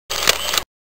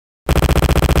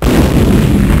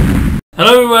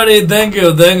Hello everybody, thank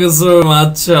you so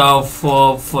much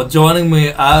for joining me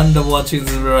and watching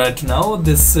this video right now.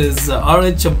 This is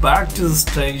RH back to the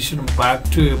station, back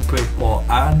to you people,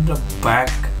 and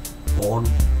back on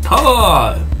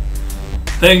time.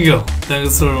 Thank you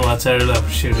so much. I really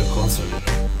appreciate your concert.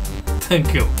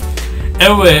 Thank you.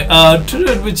 Anyway,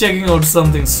 today we'll be checking out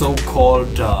something so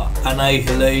called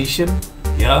Annihilation,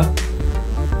 yeah,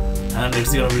 and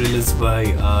it's gonna be released by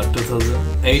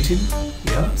 2018.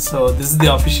 Yeah, so this is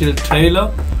the official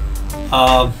trailer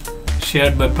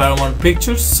shared by Paramount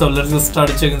Pictures. So let's get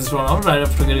started checking this one out. Right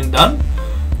after getting done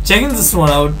checking this one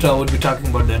out, we'll be talking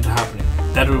about that happening.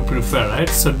 That would be pretty fair, right?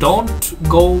 So don't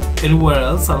go anywhere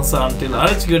else also until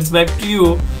RH gets back to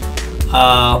you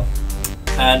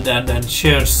and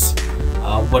shares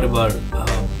whatever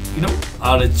you know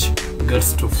RH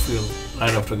gets to feel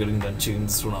right after getting done checking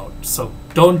this one out. So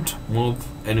don't move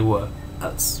anywhere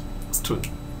else. Let's do it.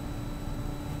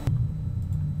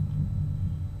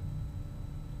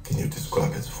 Can you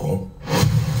describe its form?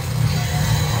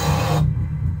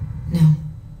 No.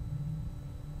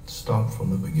 Start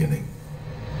from the beginning.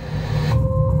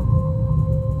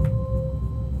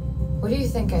 What do you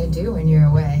think I do when you're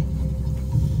away?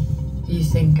 You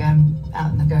think I'm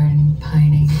out in the garden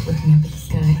pining, looking up at the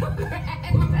sky?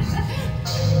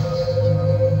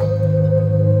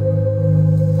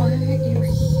 Why aren't you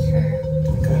here? I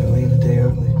gotta leave a day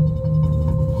early.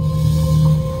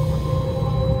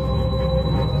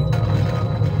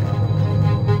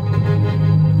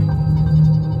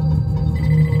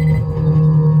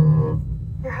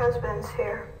 Your husband's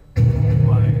here.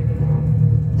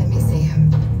 Let me see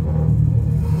him.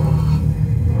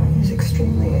 He's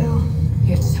extremely ill.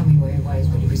 You have to tell me where he was,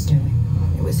 what he was doing.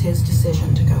 It was his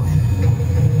decision to go in.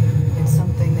 It's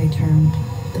something they termed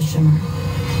the Shimmer.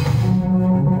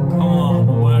 Come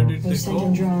on, where did We they send go?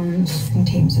 in drones and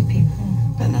teams of people,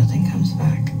 but nothing comes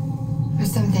back. Or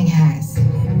something has.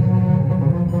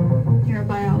 You're a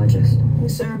biologist. You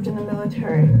served in the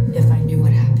military. If I knew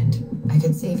what happened, I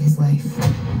could save his life.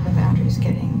 The boundary's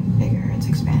getting bigger. It's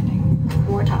expanding.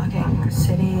 We're talking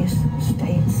cities,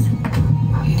 states.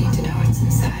 You need to know what's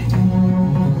inside.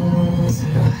 So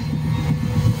do I.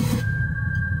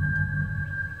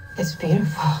 It's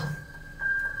beautiful.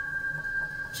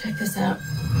 Check this out.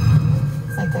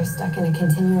 It's like they're stuck in a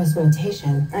continuous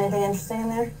mutation. Anything interesting in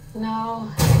there? No.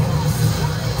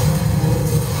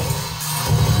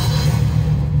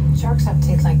 Sharks have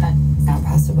ticks like that. Not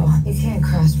possible. You can't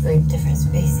crossbreed different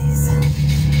species.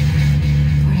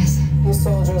 What is it? The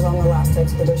soldiers on the last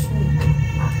expedition.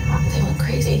 They went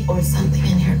crazy. Or something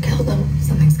in here killed them.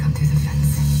 Something's come through the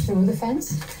fence. Through the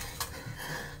fence?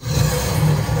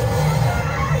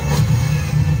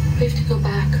 We have to go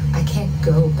back. I can't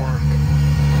go back.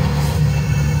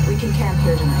 We can camp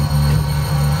here tonight.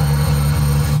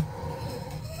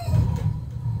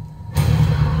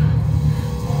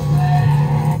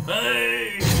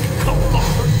 Hey, come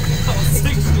on.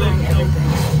 Things like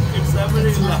Everything. it's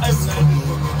happening live now.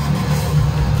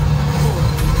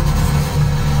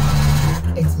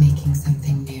 It's making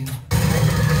something new.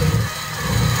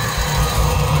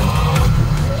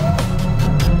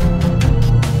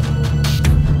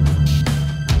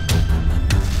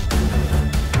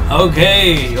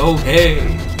 Okay.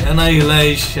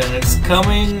 Annihilation. It's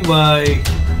coming by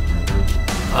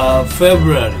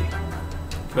February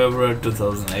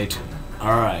 2018.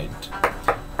 Alright.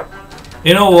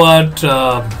 You know what?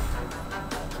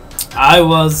 I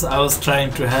was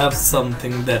trying to have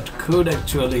something that could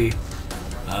actually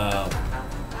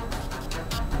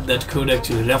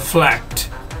reflect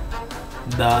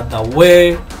the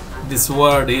way this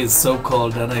word is so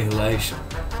called annihilation.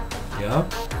 Yeah.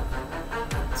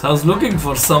 So I was looking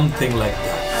for something like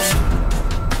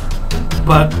that,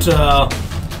 but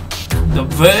the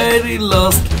very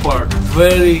last part,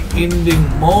 very ending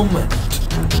moment,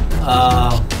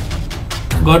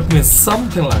 got me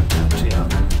something like that. Yeah,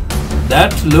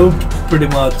 that looked pretty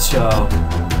much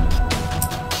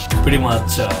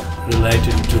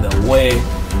related to the way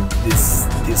this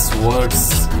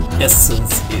word's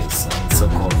essence is, and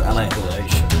so-called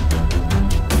annihilation.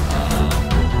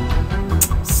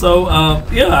 So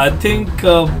yeah, I think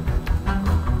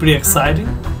pretty exciting,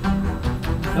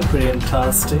 pretty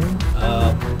interesting.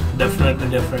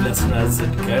 Definitely as soon as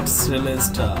it gets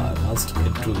released, I must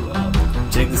get to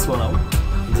check this one out,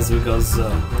 just because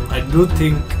I do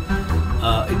think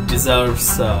it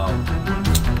deserves.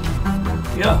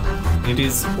 Yeah, it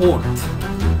is worth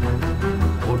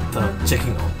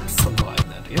checking out, something like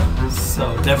that. Yeah,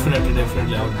 so definitely I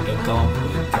would come up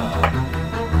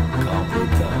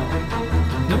with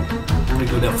pretty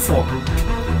good effort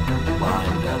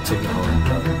behind checking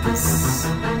out this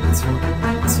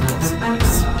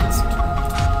this one.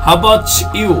 How about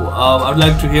you? I'd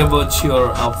like to hear about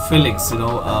your feelings. You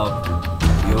know,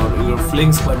 your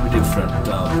feelings might be different.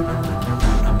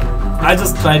 I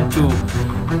just tried to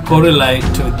correlate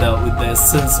with the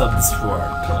essence of this word.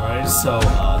 Alright, so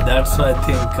that's why I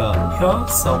think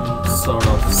some sort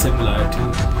of similarity.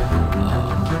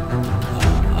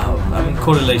 I mean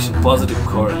correlation, positive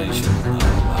correlation.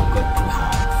 I've got to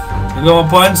have. You know my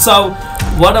point. So,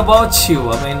 what about you?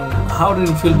 I mean, how do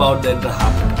you feel about that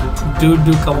happening?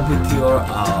 Do come up with your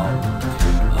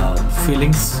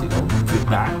feelings, you know,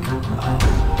 feedback,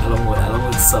 along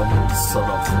with some sort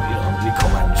of, you know,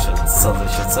 recommendations,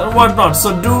 suggestions, or whatnot. So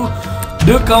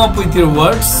do come up with your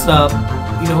words,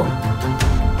 you know,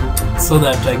 so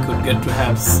that I could get to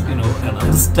have, you know, an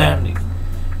understanding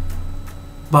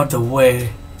about the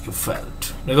way you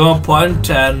felt. You know my point,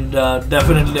 and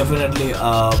definitely,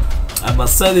 I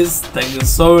must say this. Thank you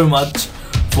so very much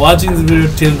for watching this video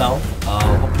till now.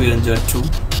 Hope you enjoyed too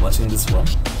watching this one.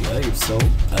 Yeah, if so,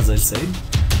 as I said,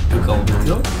 do come up with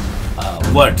your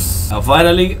words.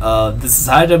 Finally, this is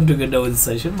high time to get over the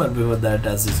session, but before that,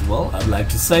 as usual, I'd like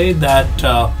to say that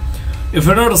if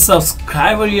you're not a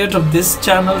subscriber yet of this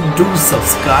channel, do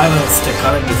subscribe and stay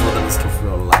connected for the rest of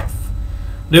your life.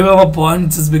 Remember my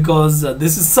point is because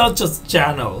this is such a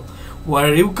channel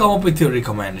where you come up with your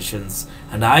recommendations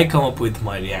and I come up with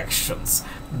my reactions.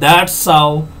 That's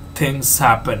how things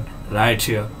happen right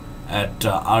here at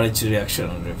RH Reaction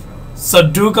and Review. So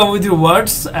do come with your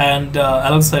words and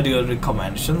alongside your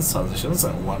recommendations, suggestions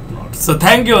and whatnot. So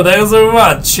thank you so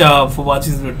much for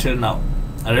watching this video till now.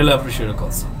 I really appreciate your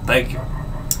concern. Thank you.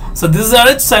 So this is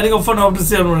RH signing off for now. To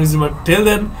see you on the next video. But till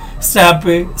then, stay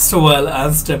happy, stay well,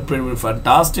 and stay pretty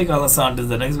fantastic. Until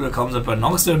the next video comes up and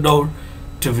knocks your door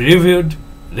to be reviewed,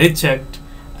 rechecked,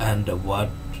 and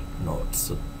whatnot.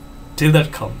 So till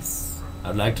that comes,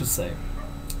 I'd like to say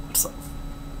what's up.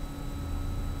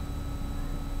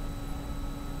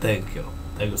 Thank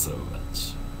you so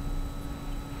much.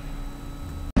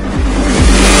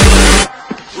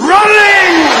 Running!